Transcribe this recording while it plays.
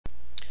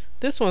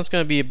This one's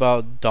going to be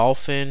about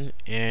Dolphin,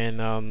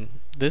 and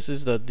this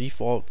is the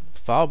default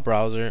file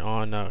browser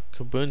on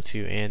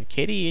Kubuntu and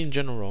KDE in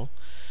general.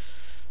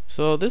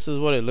 So this is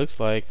what it looks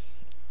like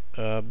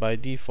by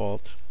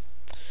default.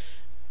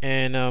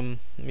 And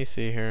let me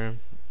see here.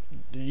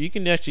 You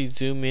can actually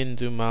zoom in,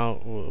 zoom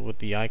out with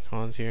the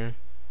icons here,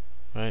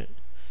 right?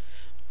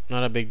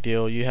 Not a big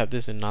deal. You have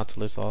this in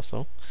Nautilus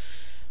also.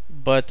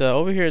 But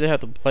over here they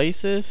have the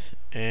places,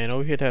 and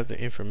over here they have the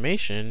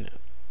information,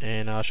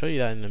 and I'll show you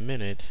that in a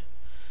minute.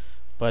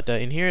 But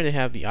in here they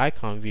have the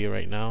icon view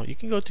right now. You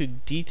can go to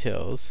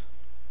details,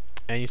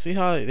 and you see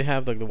how they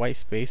have like the white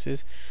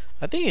spaces.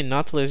 I think in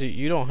Nautilus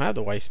you don't have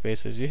the white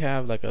spaces. You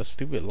have like a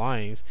stupid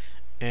lines,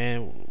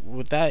 and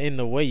with that in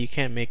the way, you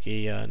can't make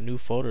a new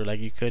folder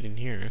like you could in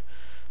here.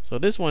 So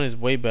this one is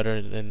way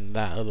better than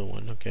that other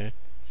one. Okay.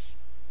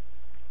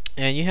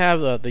 And you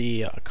have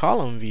the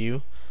column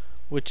view,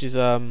 which is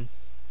I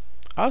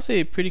would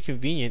say pretty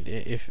convenient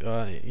if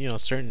you know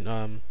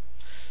certain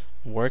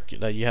work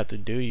that you have to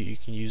do. You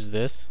can use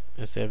this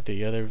instead of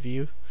the other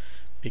view,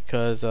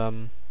 because let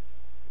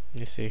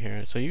me see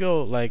here. So you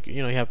go like,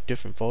 you know, you have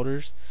different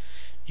folders.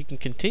 You can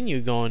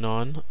continue going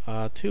on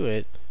to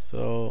it.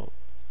 So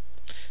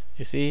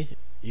you see,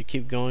 you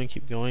keep going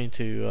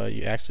to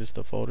you access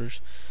the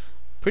folders.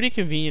 Pretty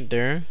convenient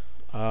there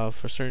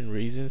for certain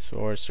reasons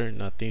or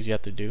certain things you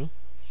have to do.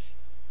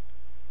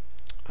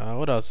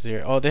 What else is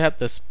here? Oh, they have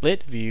the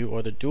split view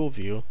or the dual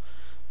view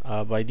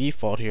by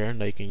default here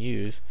that you can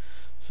use.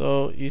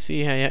 So you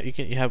see how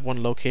you have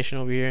one location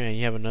over here and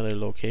you have another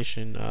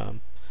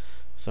location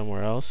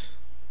somewhere else,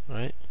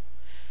 right?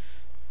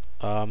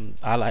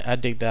 I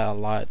dig that a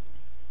lot.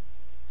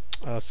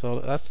 So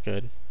that's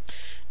good.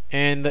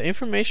 And the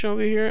information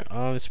over here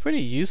is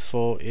pretty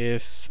useful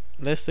if,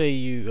 let's say,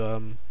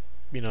 you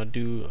you know,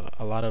 do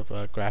a lot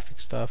of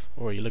graphic stuff,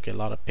 or you look at a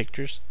lot of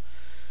pictures.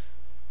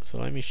 So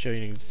let me show you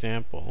an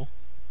example.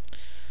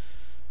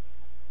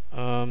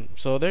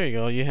 So there you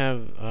go. You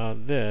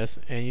have this,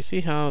 and you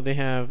see how they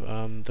have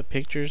the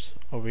pictures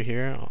over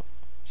here,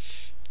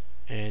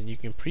 and you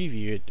can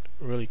preview it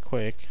really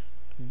quick.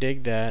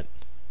 Dig that.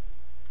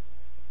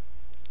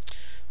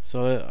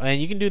 So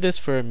and you can do this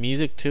for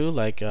music too,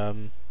 like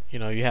you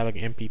know, you have like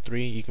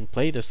MP3, you can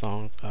play the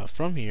songs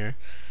from here.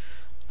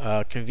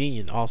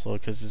 Convenient also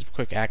because it's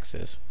quick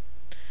access.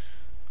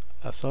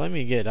 So let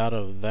me get out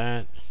of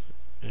that,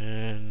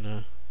 and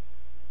let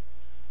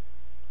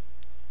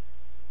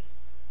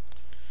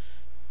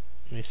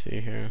me see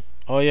here.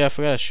 Oh yeah, I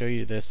forgot to show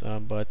you this,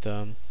 but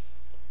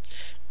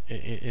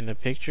in the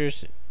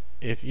pictures,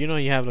 if you know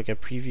you have like a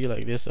preview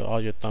like this of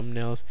all your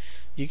thumbnails,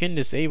 you can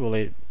disable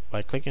it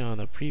by clicking on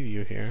the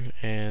preview here,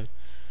 and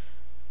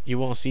you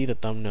won't see the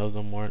thumbnails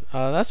no more.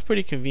 That's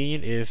pretty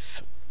convenient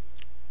if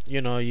you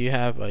know you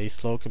have a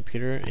slow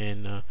computer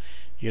and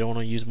you don't want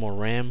to use more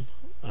RAM.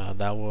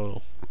 That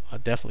will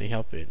definitely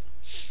help it.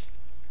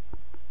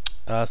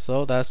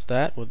 So that's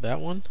that with that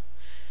one.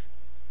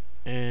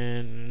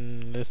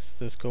 And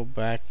let's go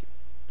back.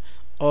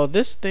 Oh,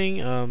 this thing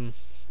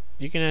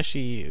you can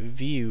actually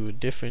view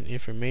different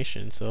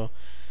information. So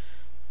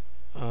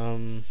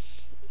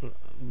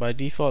by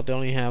default they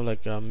only have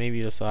like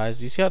maybe the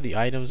size. You see how the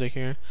items are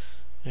here?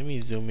 Let me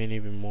zoom in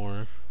even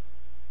more.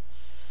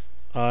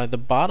 At the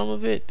bottom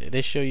of it,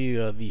 they show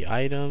you the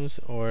items,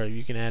 or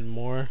you can add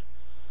more,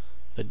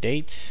 the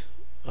dates,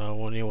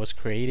 when it was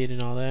created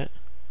and all that.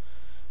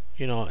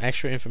 You know,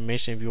 extra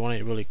information if you want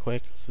it really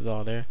quick. This is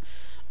all there.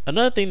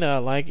 Another thing that I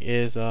like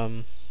is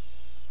I'll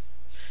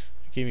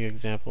give you an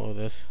example of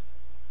this.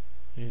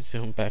 Let me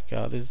zoom back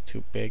out. This is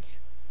too big.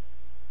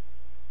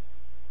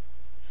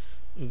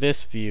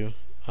 This view,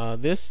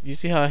 this, you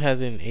see how it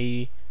has an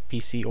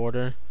ABC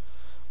order?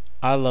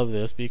 I love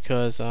this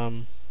because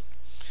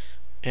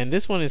and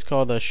this one is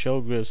called a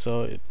show group.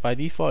 So by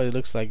default it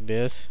looks like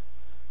this,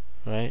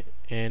 right?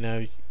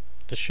 And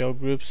the show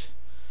groups,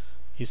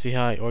 you see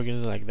how I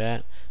organize it like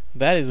that?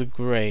 That is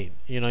great.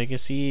 You know, you can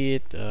see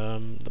it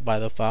by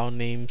the file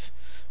names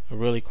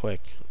really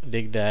quick.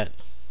 Dig that.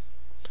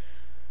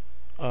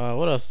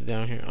 What else is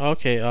down here?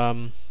 Okay,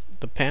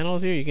 the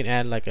panels here, you can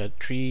add like a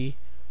tree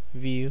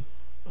view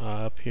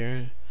up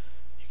here.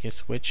 You can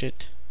switch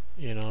it,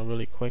 you know,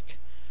 really quick.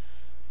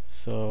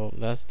 So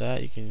that's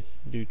that. You can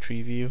do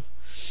tree view.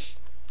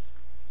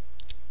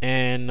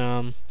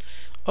 And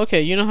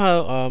okay, you know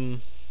how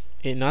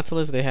in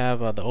Nautilus they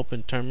have the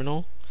open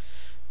terminal.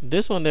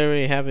 This one they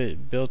already have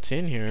it built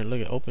in here.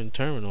 Look at open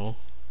terminal.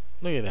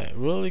 Look at that,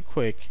 really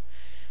quick.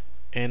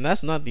 And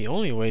that's not the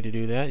only way to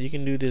do that. You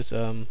can do this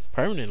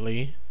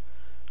permanently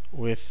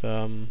with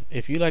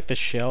if you like the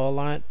shell a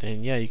lot,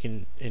 then yeah, you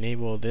can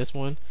enable this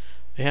one.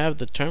 They have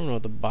the terminal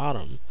at the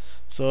bottom,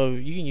 so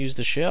you can use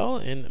the shell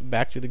and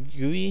back to the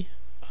GUI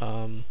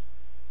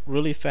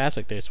really fast,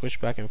 like they switch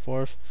back and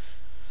forth.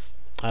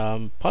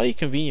 Probably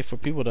convenient for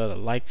people that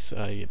likes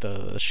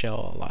the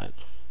shell a lot,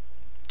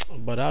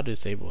 but I'll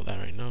disable that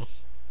right now.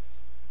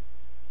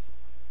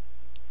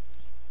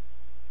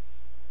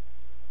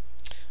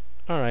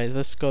 Alright,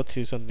 let's go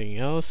to something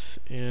else.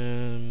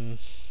 And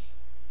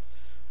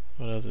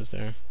what else is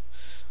there?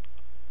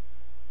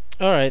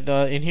 Alright,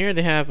 in here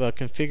they have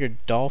configured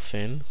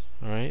Dolphin.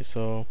 Alright,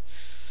 so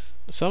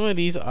some of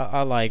these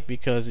I like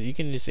because you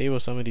can disable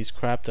some of these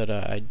crap that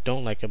I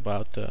don't like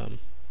about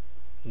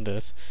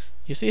this.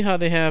 You see how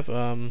they have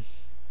let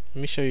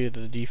me show you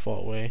the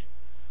default way.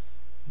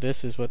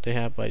 This is what they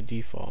have by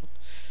default.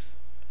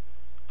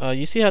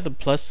 You see how the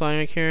plus sign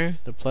right here,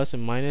 the plus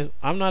and minus,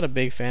 I'm not a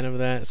big fan of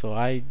that, so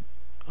I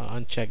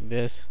uncheck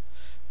this,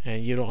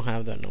 and you don't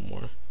have that no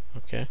more.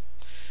 Okay,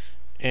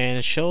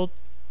 and show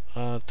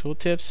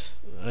tooltips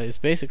is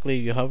basically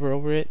you hover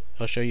over it,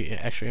 it'll show you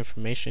extra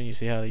information. You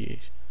see how they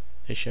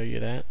show you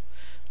that.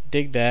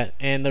 Dig that.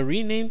 And the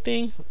rename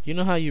thing, you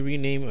know how you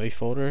rename a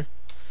folder,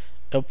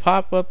 it'll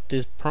pop up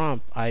this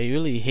prompt. I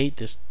really hate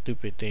this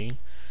stupid thing.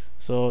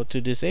 So to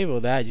disable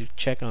that, you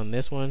check on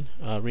this one,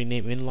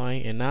 rename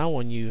inline, and now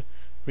when you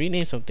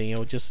rename something, it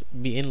will just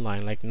be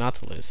inline like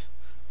Nautilus.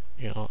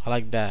 You know, I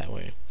like that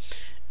way.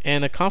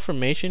 And the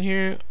confirmation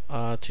here,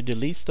 to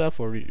delete stuff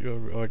or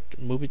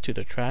move it to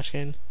the trash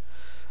can,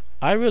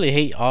 I really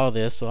hate all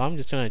this, so I'm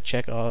just gonna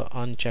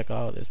uncheck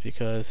all of this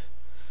because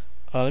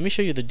let me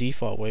show you the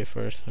default way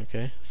first.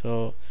 Okay,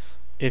 so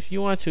if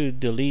you want to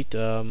delete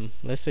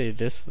let's say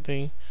this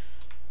thing,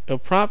 it'll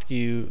prompt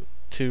you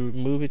to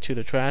move it to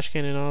the trash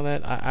can and all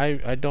that.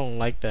 I don't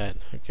like that.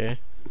 Okay,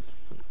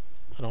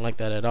 I don't like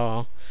that at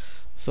all.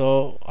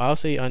 So I'll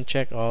say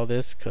uncheck all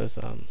this because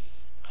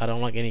I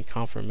don't like any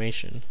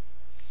confirmation.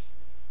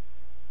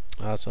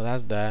 So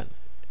that's that.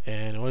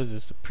 And what is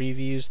this? The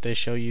previews, they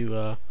show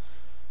you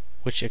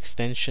which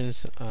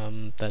extensions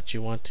that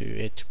you want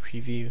it to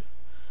preview.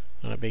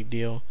 Not a big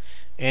deal.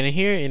 And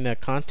here in the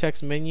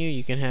context menu,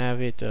 you can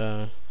have it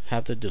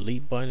have the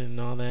delete button and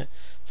all that.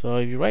 So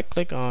if you right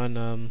click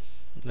on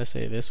let's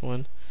say this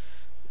one,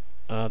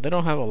 they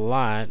don't have a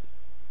lot,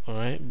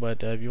 alright,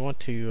 but if you want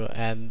to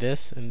add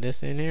this and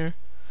this in here,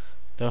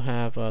 they'll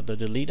have the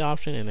delete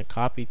option and the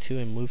copy to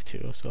and move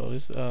to. So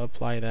let's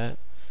apply that,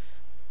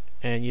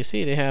 and you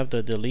see they have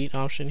the delete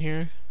option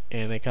here,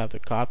 and they have the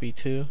copy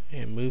to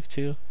and move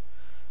to.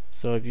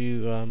 So if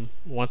you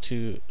want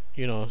to,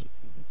 you know,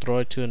 throw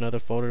it to another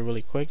folder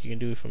really quick, you can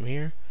do it from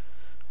here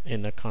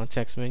in the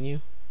context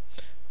menu.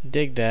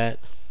 Dig that.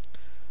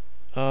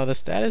 The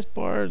status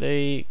bar,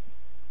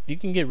 you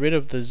can get rid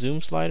of the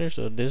zoom slider,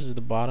 so this is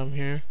the bottom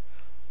here,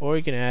 or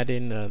you can add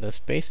in the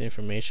space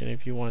information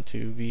if you want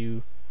to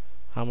view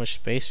how much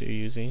space you're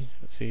using.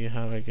 See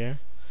how right there.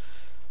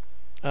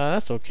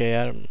 That's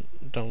okay. I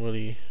don't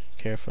really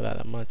care for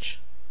that much,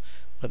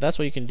 but that's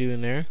what you can do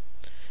in there.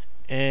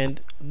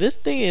 And this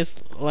thing is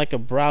like a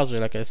browser,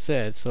 like I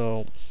said.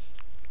 So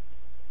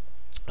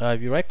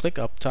if you right click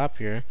up top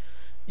here,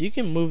 you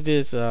can move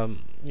this you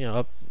know,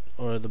 up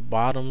or the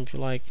bottom if you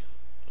like.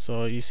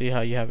 So you see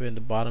how you have it in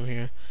the bottom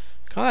here,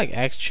 kind of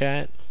like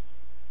XChat.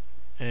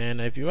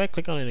 And if you right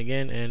click on it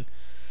again, and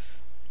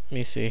let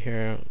me see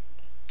here,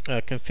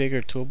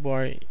 configure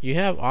toolbar, you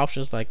have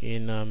options like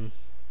in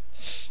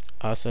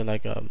also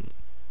like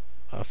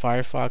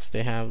Firefox,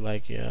 they have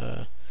like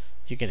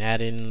you can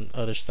add in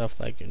other stuff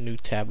like a new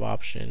tab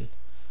option,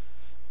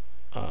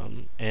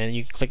 and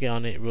you can click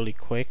on it really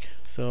quick.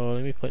 So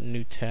let me put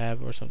new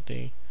tab or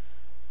something,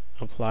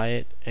 apply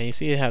it, and you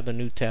see you have the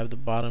new tab at the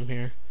bottom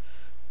here.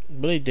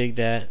 Really dig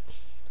that.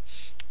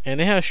 And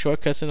they have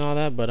shortcuts and all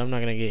that, but I'm not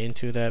gonna get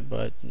into that.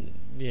 But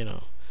you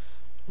know,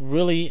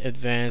 really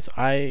advanced.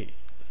 I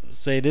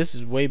say this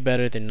is way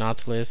better than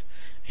Nautilus.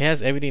 It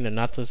has everything that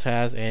Nautilus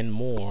has and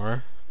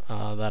more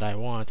that I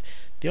want.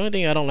 The only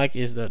thing I don't like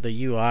is the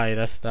UI.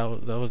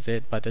 That was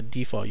it, by the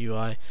default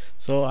UI.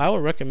 So I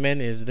would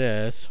recommend is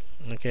this.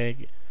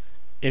 Okay,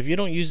 if you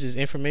don't use this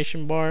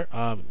information bar,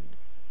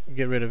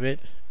 get rid of it.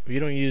 If you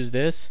don't use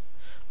this,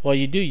 well,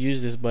 you do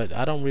use this, but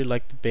I don't really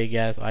like the big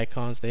ass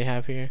icons they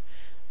have here.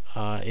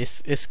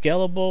 It's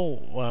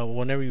scalable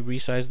whenever you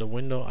resize the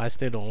window. I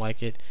still don't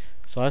like it,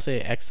 so I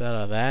say X out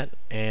of that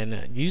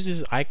and use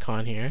this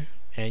icon here,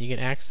 and you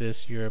can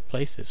access your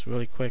places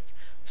really quick.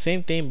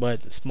 Same thing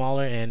but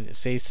smaller and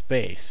save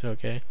space.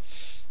 Okay,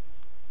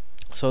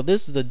 so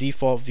this is the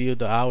default view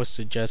that I would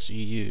suggest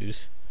you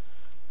use.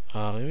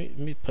 Let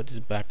me put this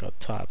back up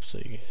top so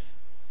you can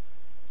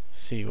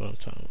see what I'm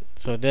talking about.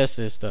 So this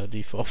is the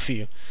default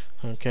view.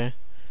 Okay,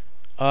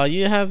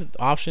 you have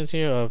options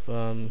here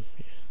of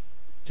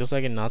just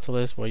like in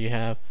Nautilus, where you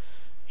have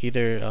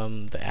either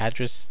the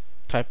address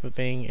type of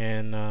thing,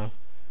 and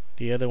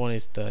the other one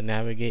is the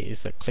navigate,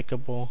 is the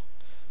clickable.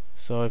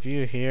 So if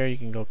you're here, you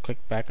can go click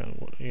back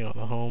on, you know,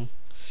 the home.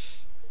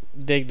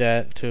 Dig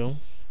that too.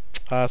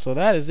 So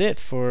that is it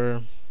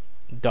for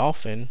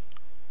Dolphin.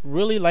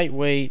 Really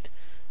lightweight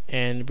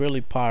and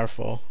really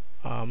powerful,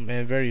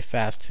 and very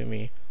fast to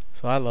me.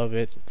 So I love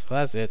it. So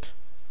that's it.